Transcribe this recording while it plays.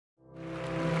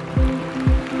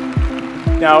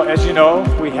Now, as you know,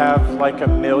 we have like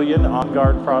 1 million On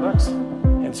Guard products.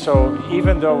 And so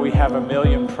even though we have 1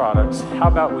 million products, how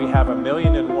about we have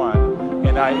 1,000,001?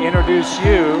 And I introduce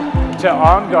you to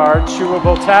On Guard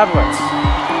chewable tablets.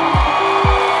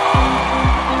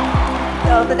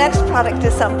 So the next product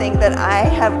is something that I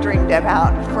have dreamed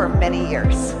about for many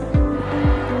years.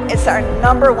 It's our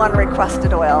 #1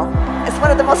 requested oil. It's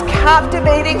one of the most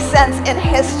captivating scents in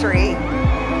history.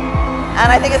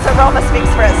 And I think its aroma speaks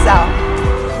for itself.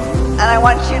 And I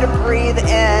want you to breathe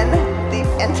in the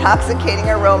intoxicating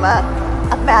aroma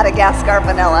of Madagascar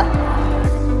vanilla.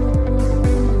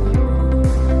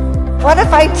 What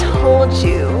if I told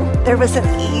you there was an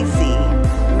easy,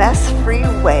 mess-free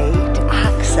way to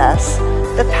access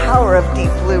the power of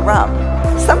deep blue rum?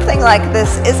 Something like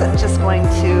this isn't just going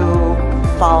to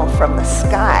fall from the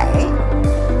sky,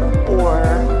 or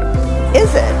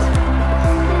is it?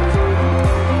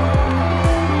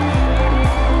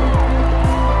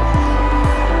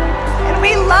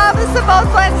 We love the Savoy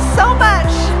blend so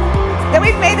much that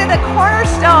we've made it a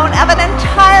cornerstone of an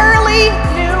entirely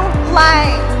new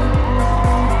line.